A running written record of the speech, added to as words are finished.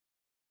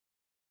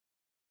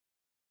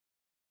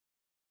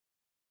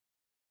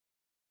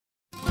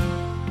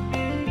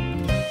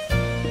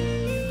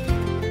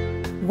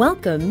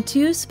Welcome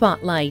to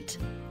Spotlight.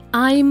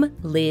 I'm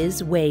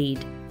Liz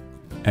Waid.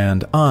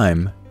 And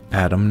I'm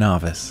Adam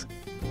Navis.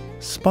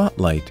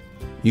 Spotlight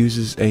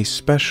uses a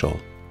special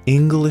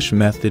English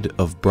method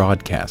of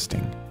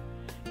broadcasting.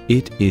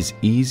 It is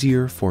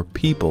easier for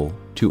people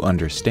to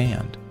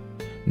understand,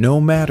 no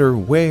matter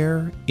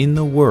where in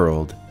the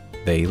world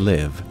they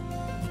live.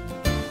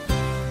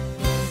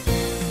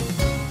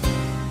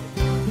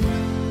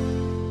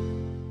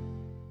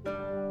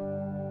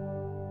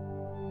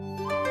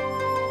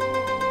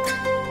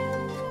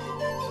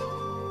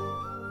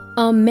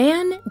 A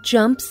man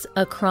jumps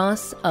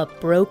across a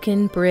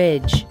broken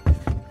bridge.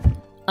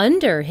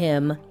 Under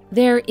him,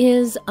 there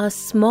is a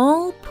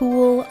small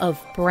pool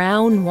of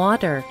brown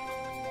water.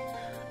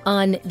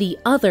 On the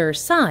other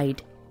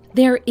side,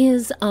 there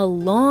is a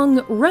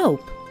long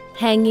rope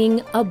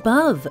hanging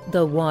above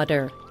the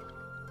water.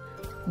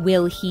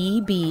 Will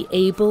he be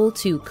able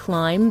to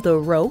climb the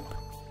rope?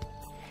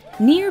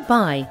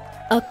 Nearby,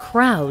 a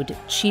crowd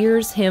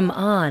cheers him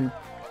on.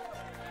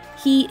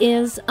 He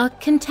is a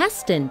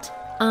contestant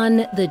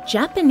on the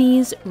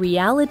Japanese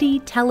reality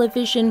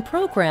television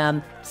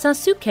program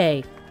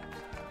Sasuke.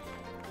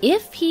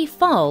 If he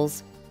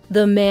falls,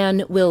 the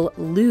man will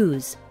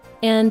lose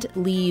and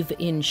leave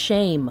in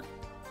shame.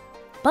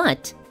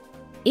 But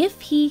if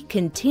he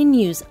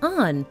continues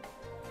on,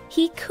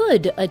 he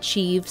could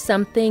achieve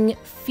something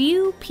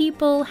few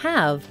people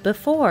have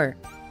before.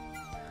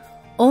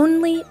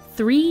 Only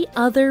 3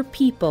 other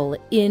people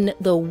in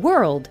the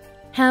world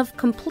have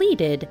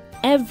completed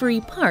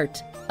every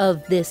part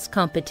of this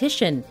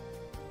competition.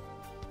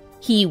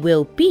 He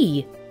will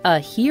be a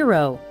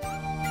hero.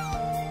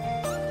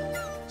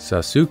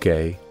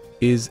 Sasuke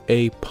is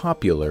a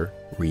popular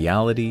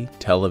reality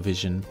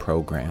television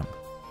program.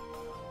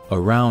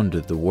 Around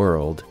the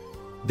world,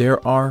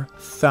 there are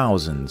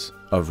thousands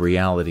of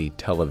reality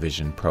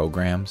television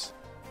programs.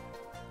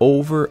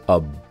 Over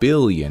 1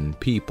 billion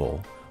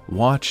people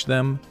watch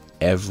them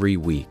every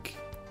week.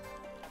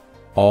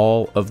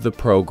 All of the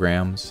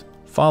programs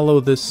follow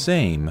the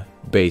same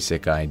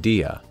basic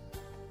idea.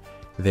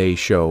 They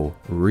show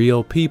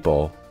real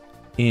people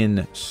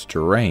in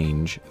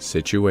strange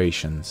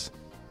situations.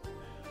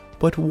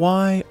 But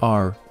why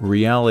are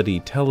reality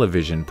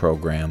television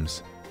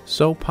programs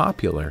so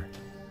popular?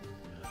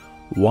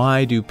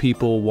 Why do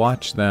people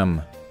watch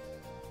them?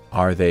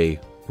 Are they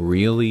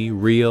really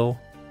real?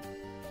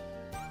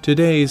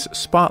 Today's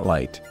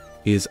Spotlight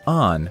is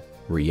on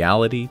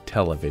reality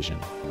television.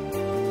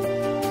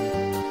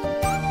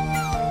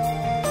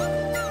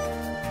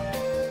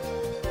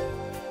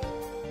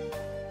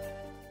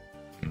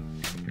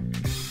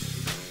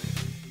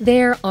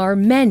 There are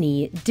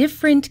many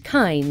different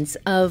kinds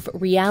of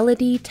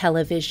reality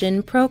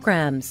television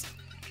programs.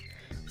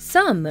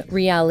 Some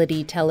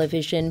reality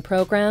television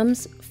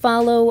programs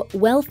follow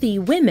wealthy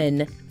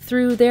women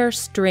through their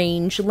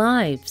strange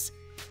lives.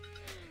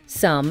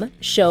 Some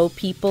show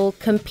people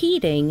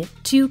competing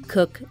to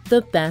cook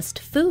the best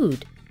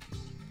food.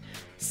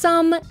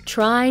 Some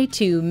try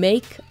to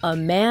make a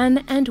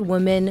man and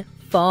woman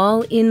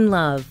fall in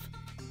love.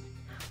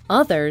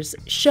 Others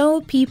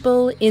show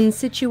people in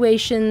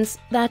situations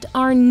that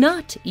are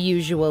not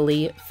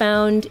usually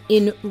found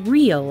in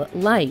real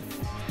life.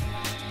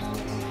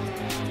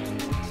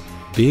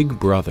 Big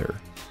Brother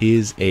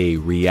is a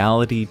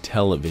reality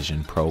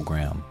television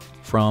program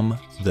from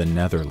the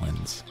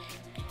Netherlands.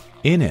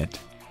 In it,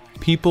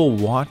 people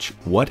watch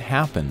what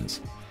happens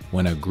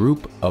when a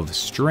group of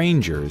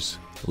strangers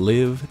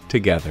live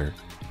together.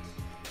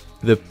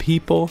 The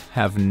people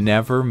have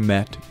never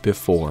met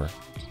before.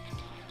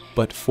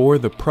 But for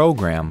the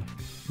program,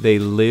 they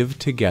live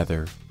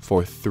together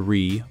for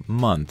 3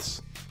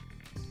 months.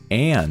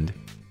 And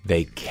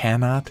they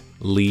cannot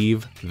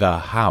leave the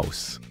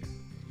house.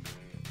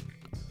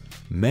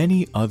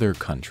 Many other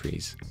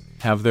countries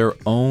have their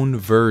own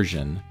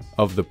version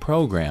of the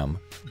program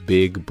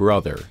Big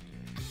Brother.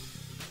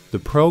 The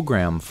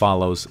program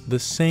follows the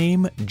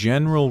same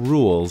general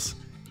rules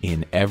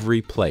in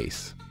every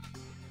place.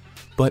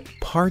 But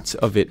parts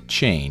of it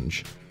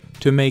change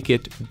to make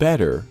it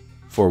better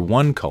for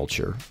one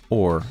culture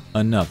or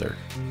another.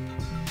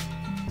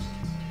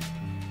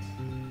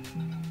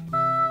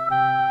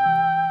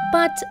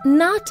 But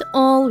not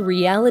all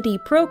reality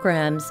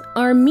programs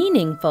are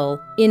meaningful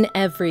in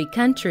every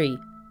country.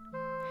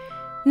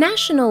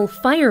 National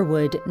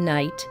Firewood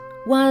Night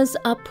was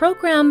a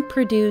program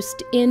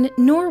produced in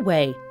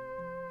Norway.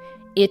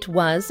 It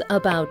was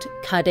about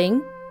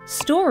cutting,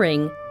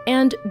 storing,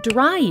 and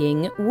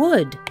drying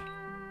wood.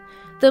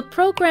 The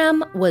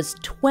program was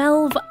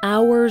 12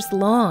 hours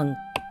long.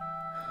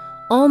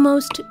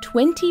 Almost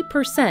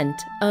 20%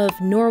 of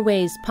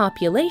Norway's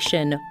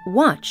population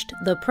watched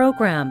the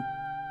program.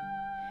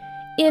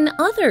 In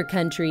other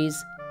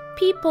countries,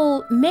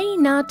 people may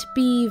not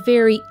be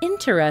very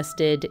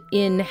interested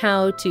in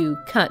how to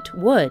cut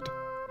wood.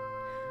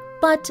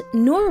 But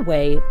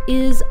Norway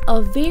is a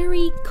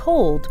very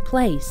cold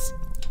place,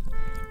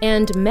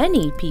 and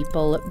many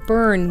people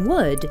burn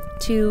wood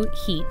to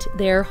heat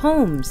their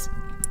homes.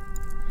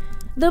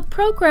 The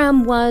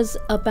program was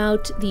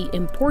about the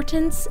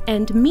importance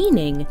and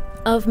meaning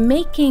of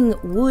making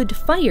wood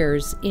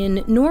fires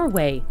in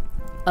Norway,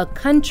 a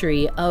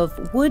country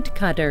of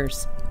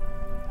woodcutters.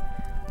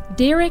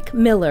 Derek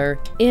Miller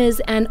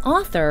is an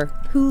author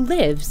who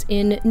lives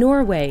in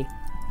Norway.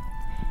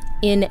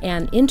 In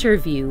an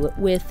interview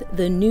with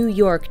the New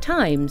York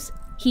Times,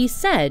 he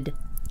said,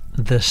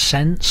 "The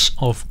sense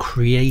of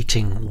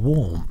creating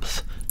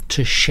warmth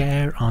to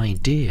share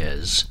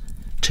ideas,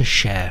 to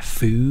share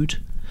food,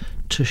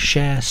 to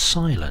share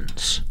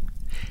silence,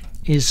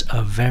 is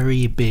a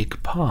very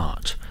big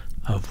part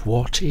of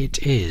what it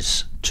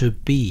is to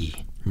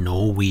be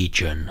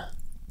Norwegian."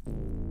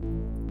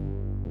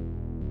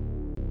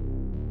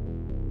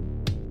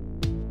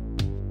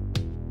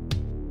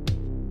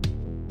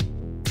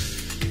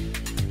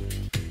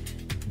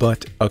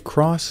 But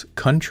across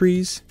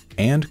countries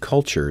and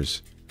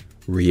cultures,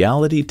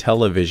 reality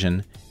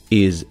television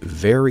is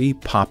very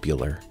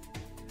popular.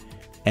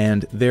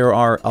 And there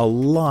are a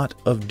lot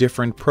of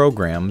different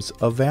programs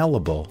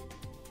available.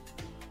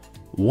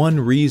 One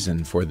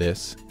reason for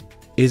this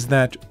is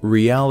that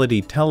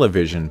reality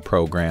television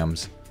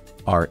programs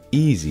are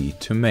easy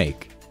to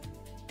make.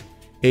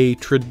 A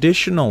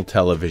traditional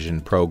television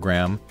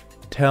program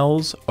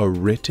tells a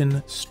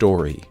written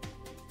story.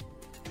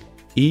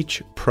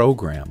 Each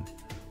program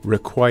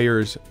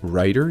requires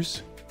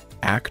writers,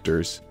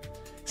 actors,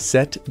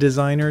 set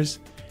designers,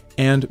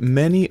 and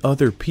many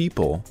other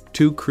people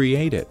to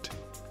create it.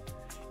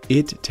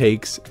 It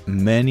takes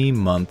many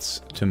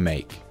months to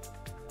make.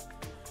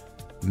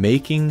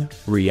 Making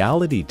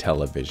reality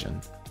television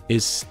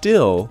is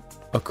still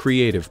a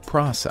creative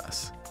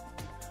process,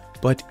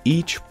 but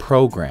each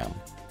program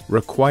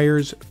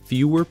requires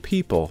fewer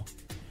people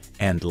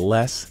and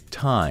less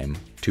time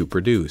to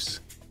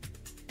produce.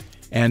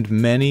 And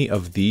many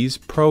of these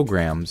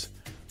programs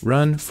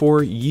run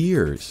for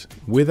years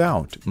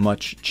without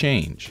much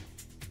change.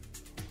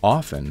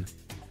 Often,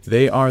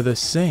 they are the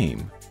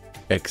same,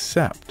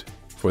 except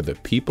for the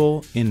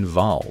people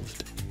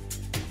involved.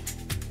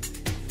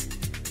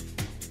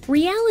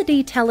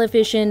 Reality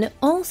television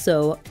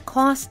also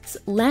costs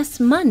less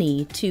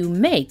money to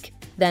make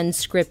than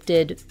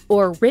scripted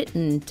or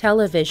written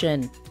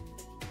television.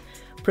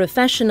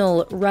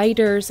 Professional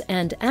writers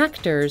and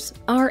actors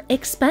are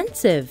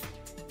expensive.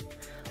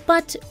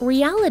 But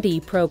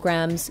reality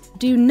programs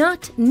do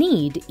not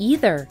need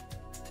either.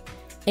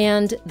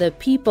 And the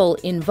people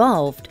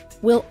involved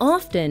will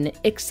often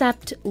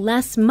accept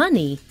less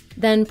money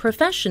than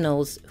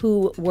professionals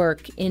who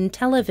work in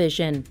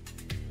television.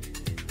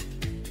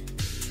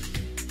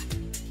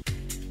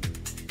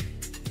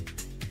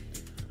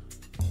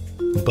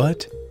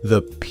 But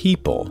the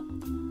people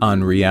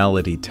on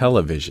reality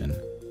television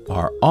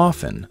are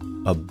often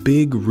a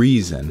big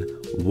reason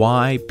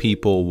why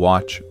people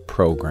watch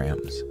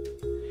programs.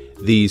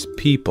 These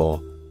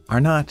people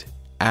are not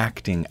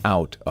acting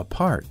out a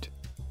part.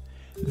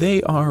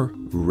 They are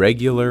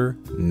regular,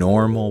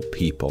 normal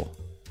people.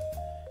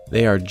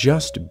 They are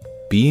just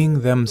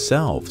being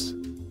themselves.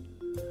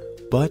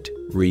 But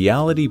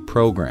reality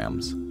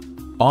programs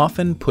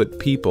often put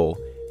people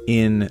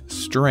in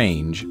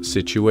strange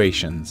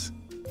situations.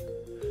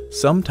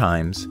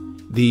 Sometimes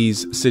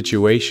these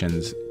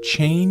situations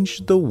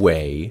change the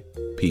way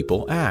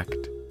people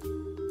act.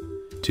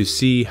 To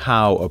see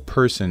how a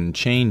person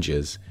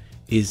changes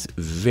is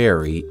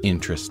very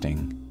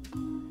interesting.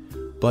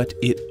 But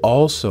it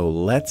also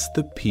lets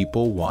the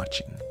people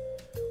watching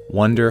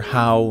wonder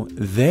how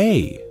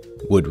they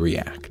would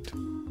react.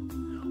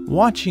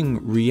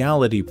 Watching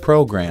reality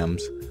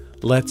programs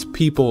lets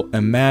people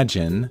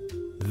imagine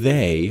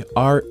they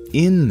are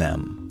in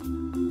them.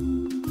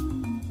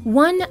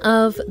 One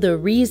of the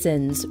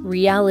reasons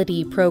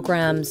reality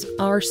programs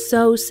are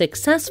so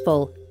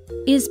successful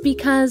is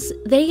because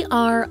they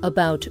are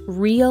about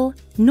real,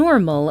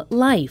 normal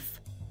life.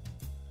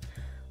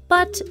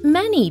 But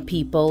many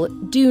people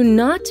do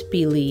not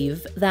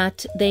believe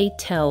that they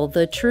tell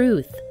the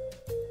truth.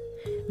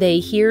 They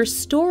hear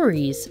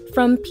stories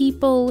from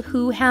people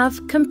who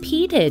have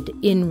competed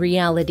in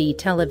reality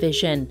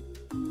television.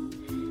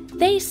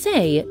 They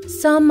say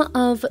some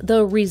of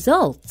the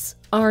results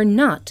are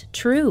not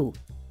true,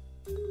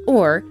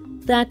 or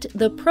that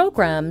the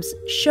programs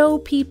show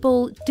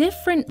people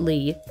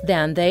differently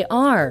than they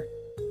are.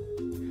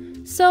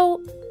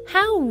 So,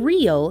 how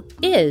real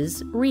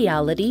is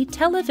reality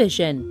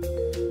television?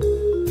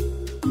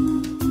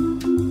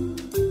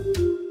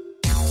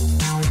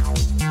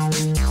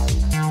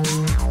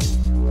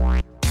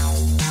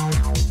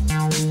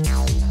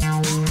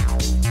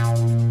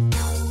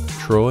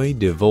 Troy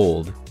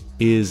DeVold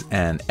is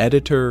an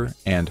editor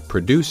and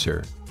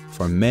producer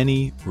for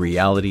many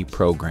reality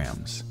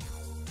programs.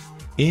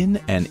 In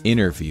an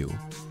interview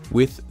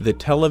with the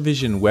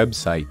television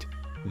website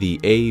The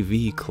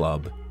AV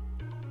Club,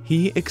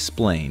 he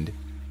explained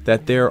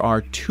that there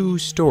are two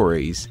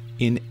stories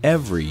in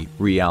every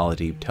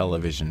reality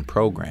television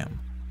program.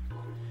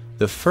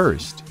 The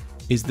first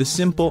is the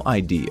simple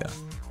idea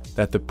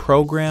that the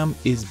program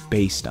is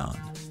based on.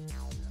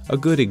 A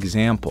good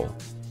example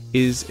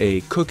is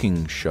a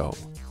cooking show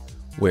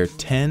where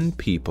 10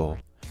 people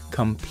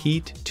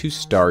compete to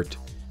start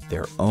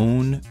their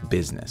own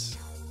business.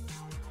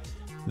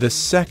 The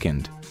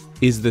second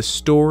is the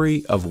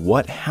story of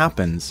what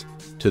happens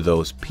to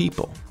those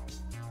people.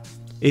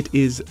 It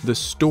is the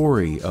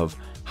story of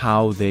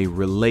how they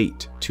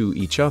relate to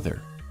each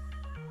other.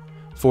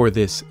 For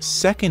this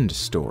second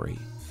story,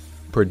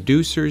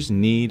 producers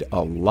need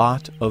a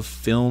lot of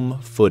film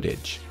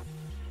footage.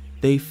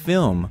 They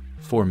film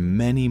for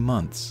many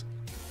months.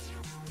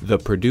 The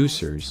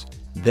producers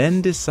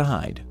then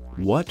decide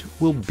what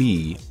will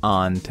be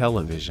on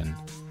television.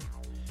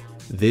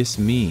 This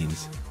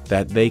means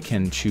that they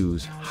can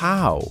choose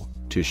how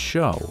to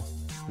show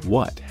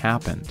what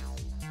happened.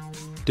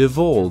 De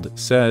Vold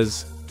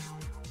says,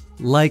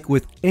 like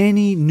with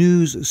any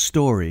news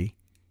story,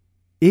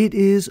 it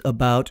is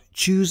about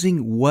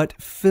choosing what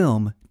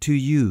film to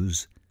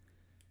use.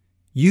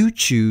 You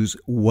choose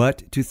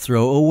what to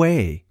throw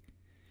away.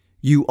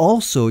 You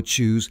also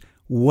choose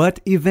what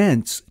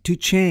events to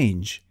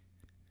change.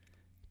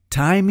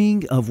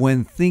 Timing of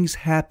when things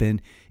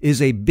happen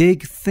is a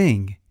big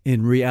thing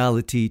in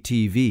reality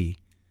TV.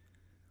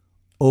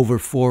 Over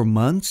 4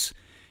 months,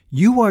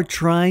 you are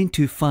trying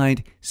to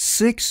find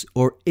 6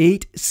 or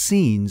 8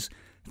 scenes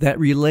that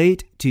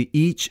relate to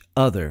each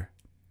other.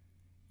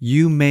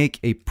 You make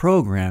a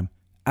program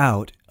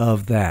out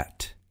of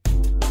that.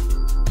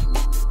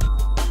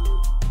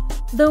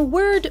 The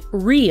word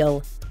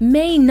real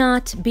may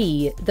not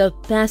be the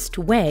best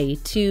way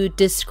to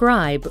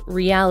describe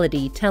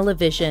reality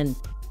television.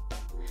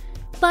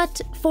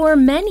 But for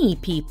many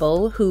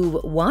people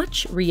who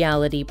watch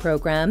reality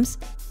programs,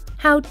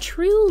 how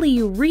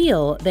truly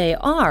real they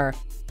are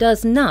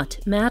does not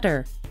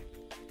matter.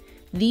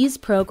 These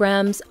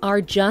programs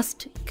are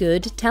just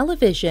good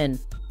television.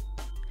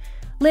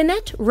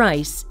 Lynette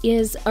Rice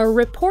is a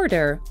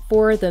reporter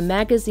for the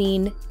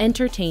magazine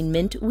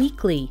Entertainment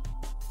Weekly.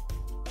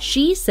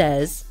 She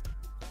says,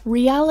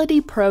 reality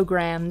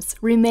programs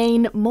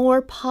remain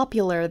more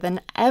popular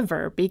than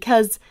ever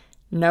because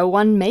no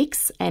one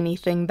makes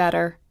anything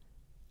better.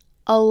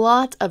 A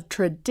lot of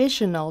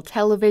traditional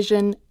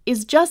television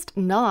is just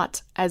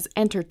not as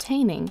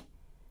entertaining.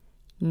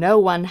 No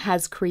one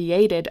has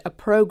created a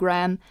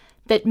program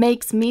that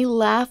makes me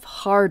laugh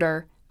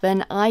harder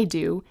than I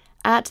do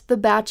at The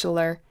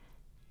Bachelor.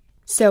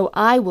 So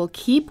I will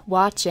keep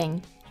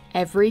watching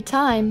every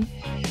time.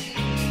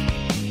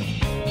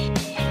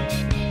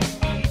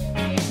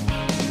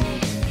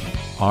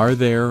 Are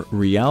there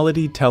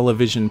reality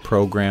television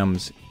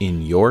programs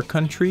in your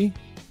country?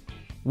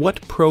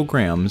 What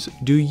programs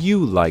do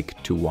you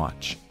like to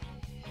watch?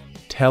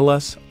 Tell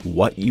us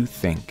what you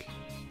think.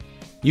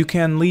 You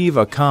can leave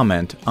a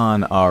comment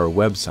on our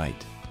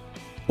website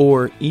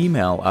or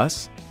email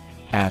us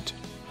at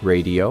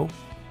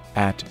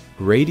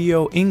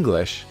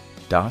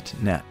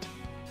radio@radioenglish.net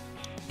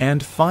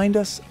and find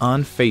us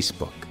on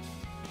Facebook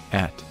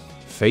at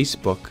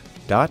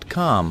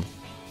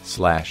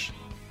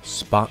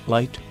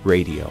facebook.com/Spotlight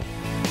Radio.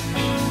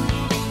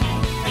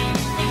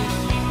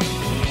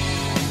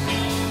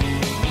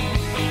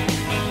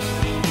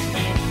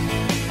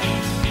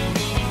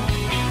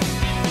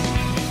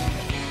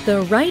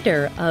 The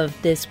writer of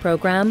this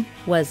program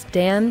was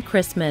Dan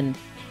Chrisman.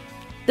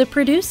 The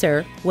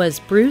producer was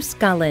Bruce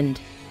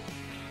Gulland.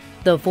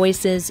 The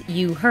voices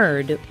you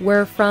heard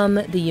were from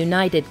the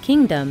United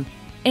Kingdom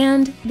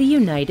and the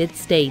United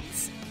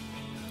States.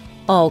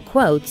 All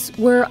quotes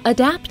were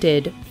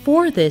adapted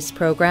for this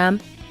program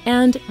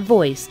and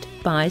voiced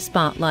by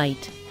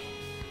Spotlight.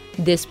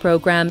 This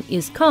program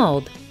is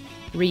called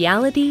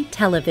Reality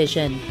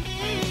Television.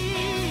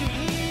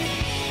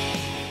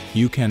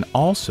 You can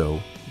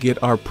also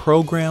get our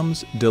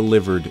programs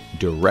delivered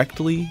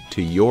directly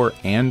to your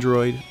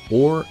Android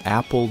or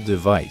Apple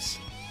device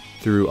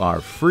through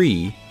our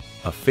free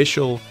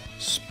official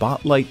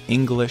Spotlight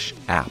English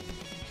app.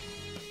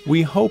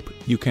 We hope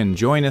you can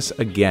join us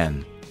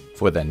again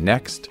for the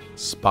next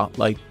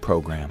Spotlight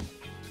program.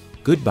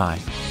 Goodbye.